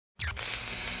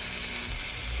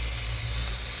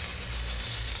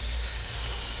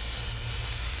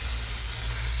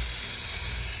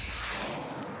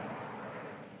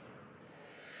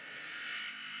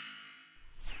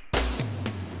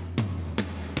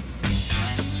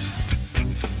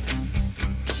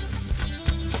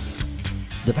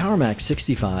The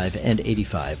Powermax65 and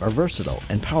 85 are versatile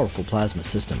and powerful plasma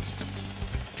systems.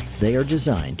 They are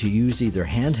designed to use either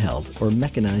handheld or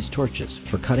mechanized torches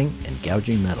for cutting and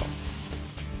gouging metal.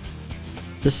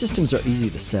 The systems are easy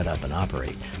to set up and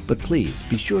operate, but please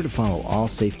be sure to follow all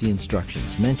safety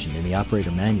instructions mentioned in the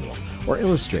operator manual or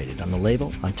illustrated on the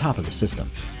label on top of the system.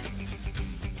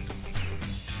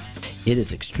 It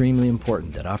is extremely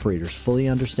important that operators fully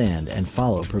understand and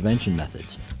follow prevention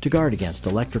methods to guard against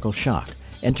electrical shock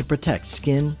and to protect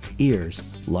skin, ears,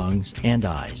 lungs, and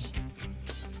eyes.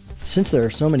 Since there are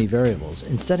so many variables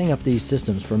in setting up these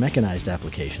systems for mechanized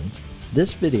applications,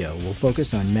 this video will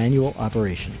focus on manual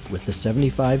operation with the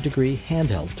 75-degree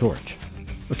handheld torch.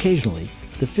 Occasionally,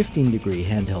 the 15-degree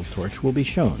handheld torch will be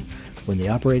shown when the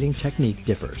operating technique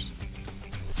differs.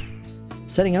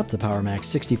 Setting up the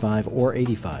Powermax65 or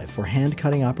 85 for hand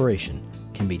cutting operation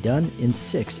can be done in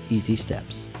 6 easy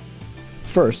steps.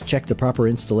 First, check the proper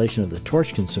installation of the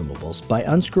torch consumables by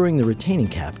unscrewing the retaining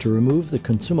cap to remove the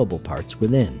consumable parts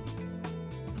within.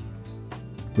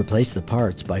 Replace the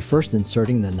parts by first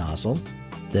inserting the nozzle,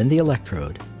 then the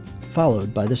electrode,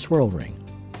 followed by the swirl ring.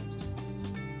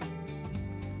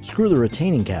 Screw the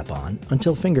retaining cap on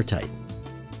until finger tight.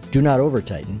 Do not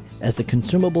over-tighten, as the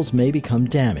consumables may become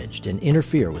damaged and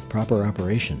interfere with proper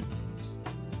operation.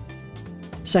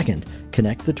 Second,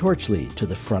 connect the torch lead to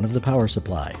the front of the power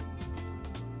supply.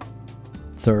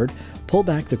 Third, pull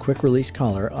back the quick release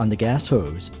collar on the gas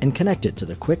hose and connect it to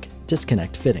the quick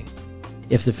disconnect fitting.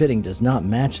 If the fitting does not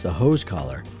match the hose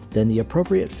collar, then the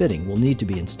appropriate fitting will need to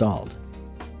be installed.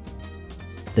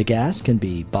 The gas can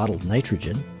be bottled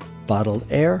nitrogen, bottled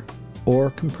air,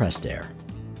 or compressed air.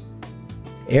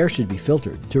 Air should be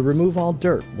filtered to remove all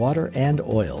dirt, water, and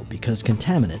oil because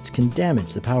contaminants can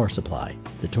damage the power supply,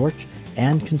 the torch,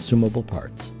 and consumable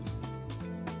parts.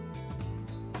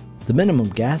 The minimum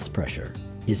gas pressure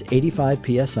is 85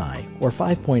 psi or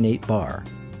 5.8 bar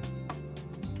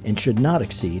and should not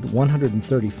exceed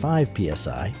 135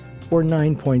 psi or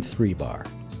 9.3 bar.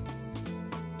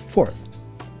 Fourth,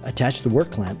 attach the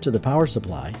work clamp to the power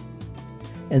supply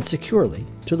and securely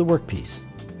to the workpiece.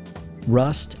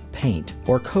 Rust, paint,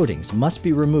 or coatings must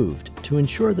be removed to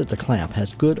ensure that the clamp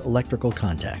has good electrical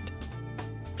contact.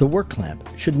 The work clamp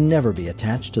should never be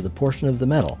attached to the portion of the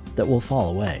metal that will fall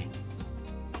away.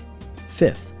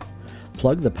 Fifth,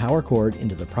 plug the power cord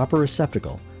into the proper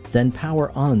receptacle, then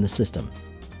power on the system.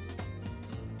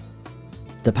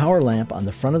 The power lamp on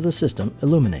the front of the system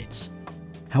illuminates.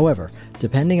 However,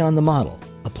 depending on the model,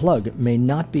 a plug may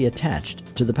not be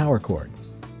attached to the power cord.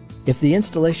 If the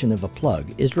installation of a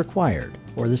plug is required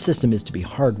or the system is to be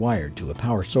hardwired to a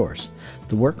power source,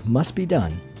 the work must be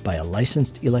done by a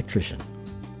licensed electrician.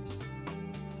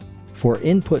 For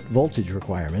input voltage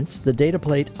requirements, the data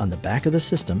plate on the back of the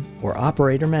system or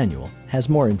operator manual has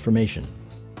more information.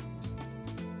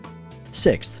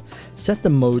 Sixth, set the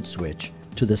mode switch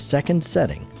to the second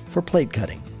setting for plate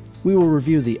cutting. We will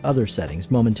review the other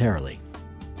settings momentarily.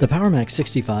 The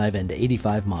Powermax65 and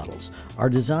 85 models are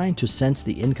designed to sense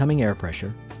the incoming air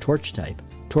pressure, torch type,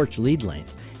 torch lead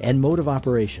length, and mode of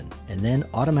operation, and then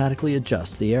automatically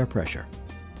adjust the air pressure.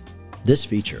 This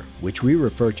feature, which we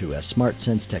refer to as Smart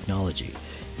Sense technology,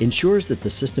 ensures that the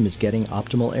system is getting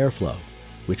optimal airflow,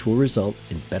 which will result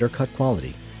in better cut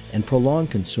quality and prolonged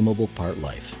consumable part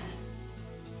life.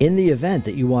 In the event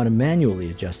that you want to manually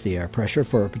adjust the air pressure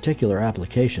for a particular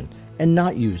application and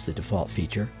not use the default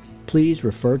feature, please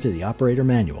refer to the operator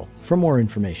manual for more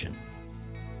information.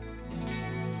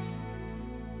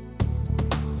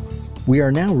 We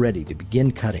are now ready to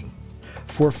begin cutting.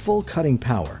 For full cutting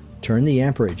power, turn the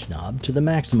amperage knob to the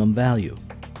maximum value.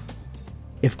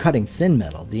 If cutting thin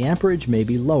metal, the amperage may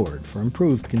be lowered for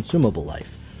improved consumable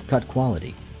life, cut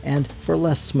quality, and for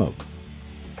less smoke.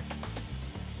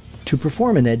 To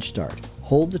perform an edge start,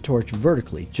 hold the torch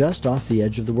vertically just off the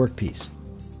edge of the workpiece.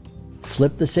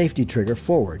 Flip the safety trigger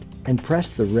forward and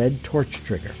press the red torch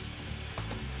trigger.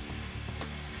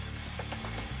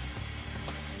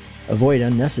 Avoid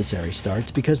unnecessary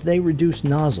starts because they reduce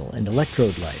nozzle and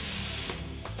electrode life.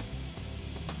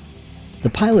 The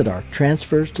pilot arc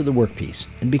transfers to the workpiece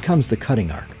and becomes the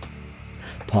cutting arc.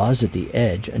 Pause at the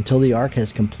edge until the arc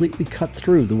has completely cut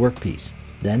through the workpiece,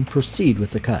 then proceed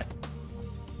with the cut.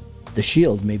 The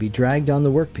shield may be dragged on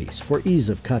the workpiece for ease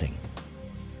of cutting.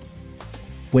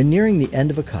 When nearing the end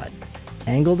of a cut,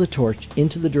 angle the torch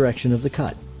into the direction of the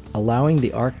cut, allowing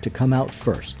the arc to come out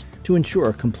first to ensure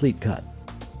a complete cut.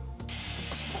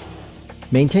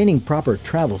 Maintaining proper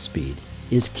travel speed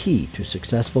is key to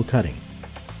successful cutting.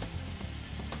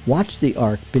 Watch the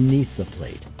arc beneath the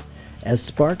plate, as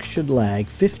sparks should lag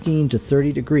 15 to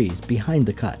 30 degrees behind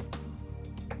the cut.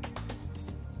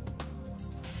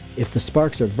 If the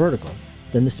sparks are vertical,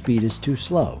 then the speed is too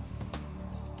slow.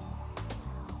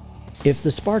 If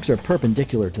the sparks are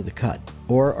perpendicular to the cut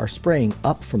or are spraying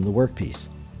up from the workpiece,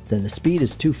 then the speed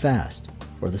is too fast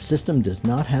or the system does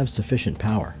not have sufficient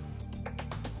power.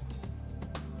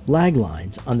 Lag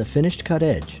lines on the finished cut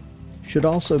edge should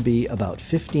also be about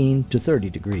 15 to 30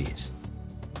 degrees.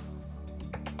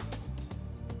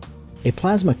 A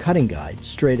plasma cutting guide,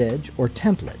 straight edge, or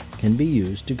template can be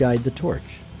used to guide the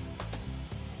torch.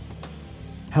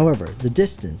 However, the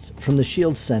distance from the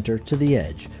shield center to the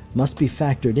edge must be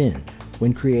factored in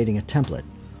when creating a template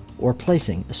or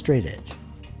placing a straight edge.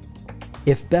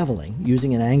 If beveling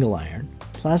using an angle iron,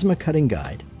 plasma cutting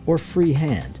guide, or free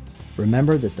hand,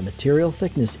 remember that the material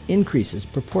thickness increases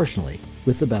proportionally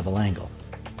with the bevel angle.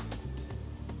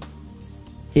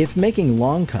 If making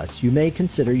long cuts, you may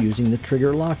consider using the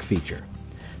trigger lock feature.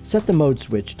 Set the mode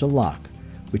switch to lock,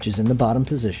 which is in the bottom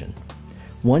position.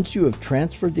 Once you have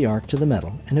transferred the arc to the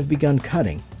metal and have begun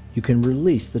cutting, you can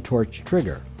release the torch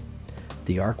trigger.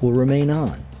 The arc will remain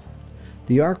on.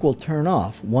 The arc will turn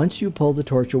off once you pull the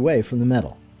torch away from the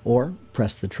metal or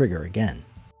press the trigger again.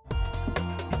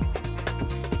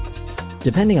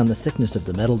 Depending on the thickness of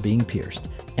the metal being pierced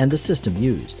and the system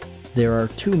used, there are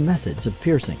two methods of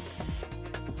piercing.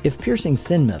 If piercing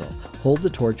thin metal, hold the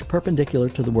torch perpendicular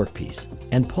to the workpiece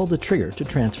and pull the trigger to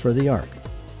transfer the arc.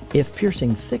 If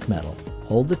piercing thick metal,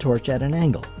 hold the torch at an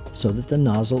angle so that the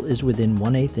nozzle is within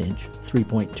 1/8 inch,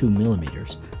 3.2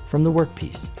 millimeters, from the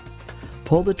workpiece.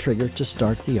 Pull the trigger to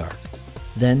start the arc.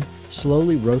 Then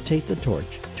slowly rotate the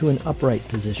torch to an upright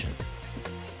position.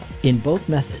 In both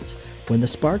methods, when the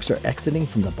sparks are exiting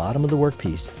from the bottom of the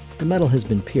workpiece, the metal has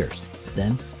been pierced.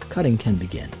 Then cutting can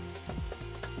begin.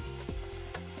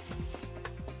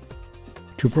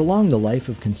 To prolong the life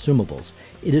of consumables,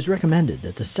 it is recommended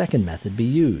that the second method be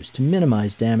used to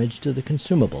minimize damage to the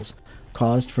consumables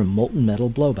caused from molten metal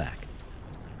blowback.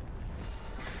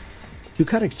 To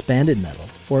cut expanded metal,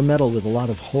 or metal with a lot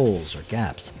of holes or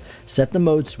gaps, set the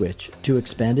mode switch to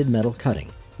expanded metal cutting,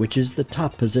 which is the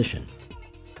top position.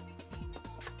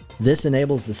 This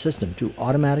enables the system to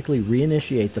automatically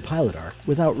reinitiate the pilot arc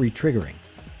without re-triggering.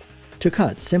 To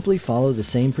cut, simply follow the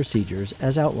same procedures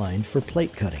as outlined for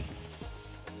plate cutting.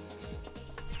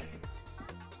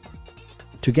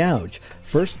 To gouge,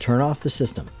 first turn off the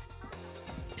system.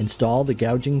 Install the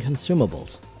gouging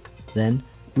consumables, then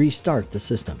restart the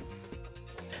system.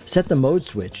 Set the mode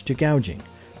switch to gouging,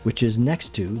 which is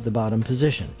next to the bottom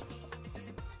position.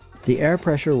 The air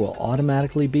pressure will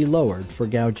automatically be lowered for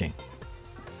gouging.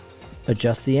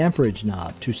 Adjust the amperage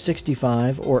knob to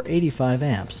 65 or 85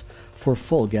 amps for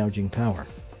full gouging power.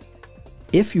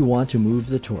 If you want to move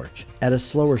the torch at a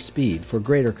slower speed for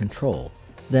greater control,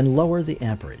 then lower the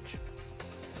amperage.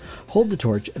 Hold the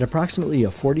torch at approximately a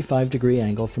 45-degree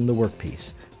angle from the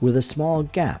workpiece, with a small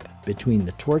gap between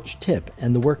the torch tip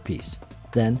and the workpiece.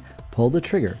 Then pull the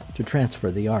trigger to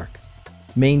transfer the arc.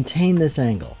 Maintain this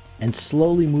angle and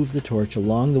slowly move the torch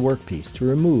along the workpiece to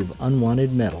remove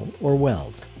unwanted metal or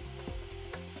weld.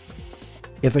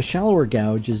 If a shallower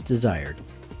gouge is desired,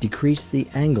 decrease the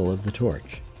angle of the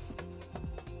torch.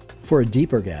 For a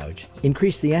deeper gouge,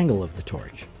 increase the angle of the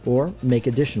torch or make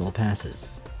additional passes.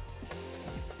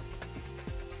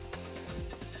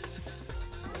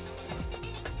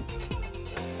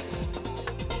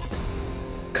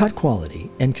 Cut quality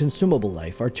and consumable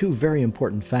life are two very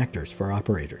important factors for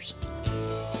operators.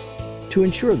 To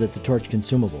ensure that the torch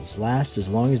consumables last as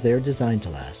long as they are designed to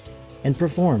last and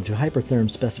perform to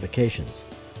Hypertherm specifications,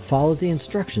 follow the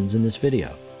instructions in this video.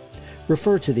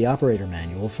 Refer to the operator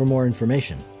manual for more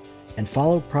information and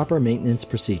follow proper maintenance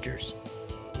procedures.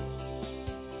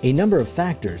 A number of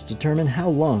factors determine how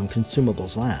long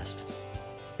consumables last.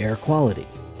 Air quality,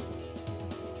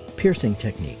 piercing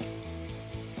technique,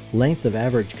 length of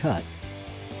average cut,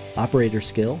 operator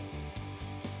skill,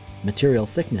 material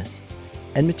thickness,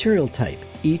 and material type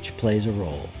each plays a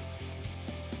role.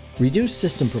 Reduced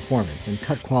system performance and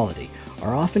cut quality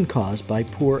are often caused by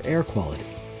poor air quality,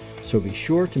 so be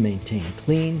sure to maintain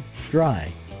clean, dry,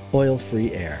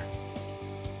 oil-free air.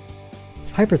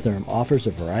 Hypertherm offers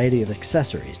a variety of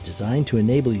accessories designed to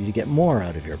enable you to get more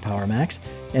out of your Powermax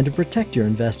and to protect your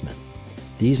investment.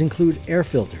 These include air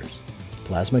filters,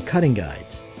 plasma cutting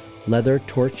guides, leather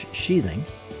torch sheathing,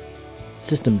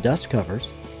 system dust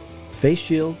covers, face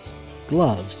shields,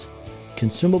 gloves,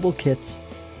 consumable kits,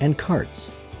 and carts.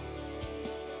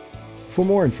 For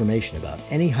more information about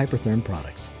any Hypertherm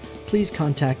products, please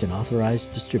contact an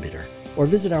authorized distributor or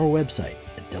visit our website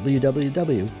at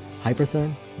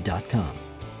www.hypertherm.com.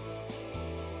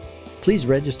 Please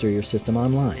register your system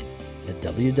online at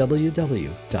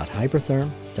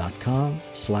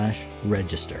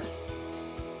www.hypertherm.com/register.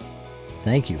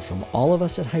 Thank you from all of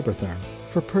us at Hypertherm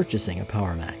for purchasing a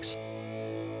Powermax.